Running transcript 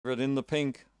In the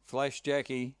pink, Flash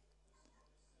Jackie.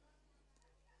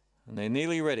 And they're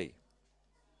nearly ready.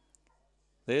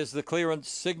 There's the clearance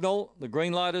signal. The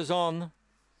green light is on.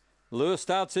 Lure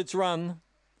starts its run.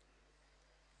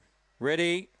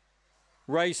 Ready.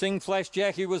 Racing. Flash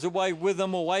Jackie was away with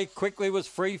them. Away quickly was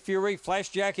Free Fury. Flash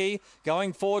Jackie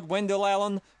going forward. Wendell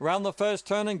Allen round the first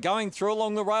turn and going through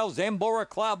along the rail. Zambora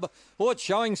Club. Oh, it's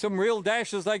showing some real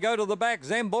dash as they go to the back.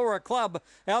 Zambora Club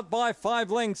out by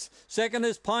 5 lengths. Second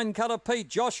is Pine Cutter Pete.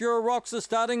 Joshua Rocks are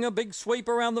starting a big sweep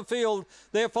around the field.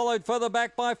 They're followed further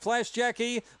back by Flash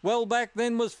Jackie. Well back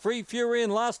then was Free Fury,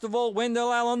 and last of all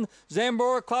Wendell Allen.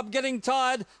 Zambora Club getting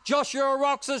tired. Joshua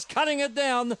Rocks is cutting it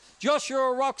down.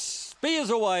 Joshua Rocks spears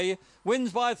away.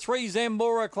 Wins by 3,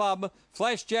 Zambora Club.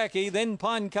 Flash Jackie, then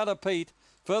Pine Cutter Pete.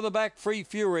 Further back Free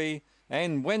Fury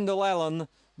and Wendell Allen.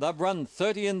 They've run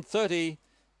 30 and 30,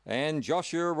 and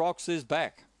Joshua Rocks is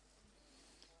back.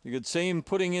 You could see him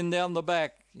putting in down the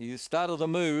back. He started to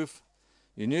move.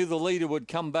 You knew the leader would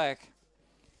come back.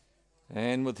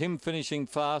 And with him finishing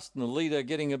fast and the leader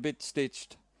getting a bit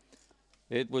stitched,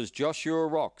 it was Joshua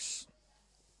Rocks.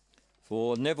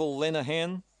 For Neville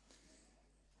Lenahan,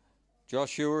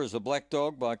 Joshua is a black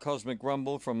dog by Cosmic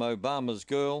Rumble from Obama's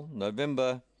Girl,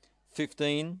 November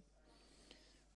 15.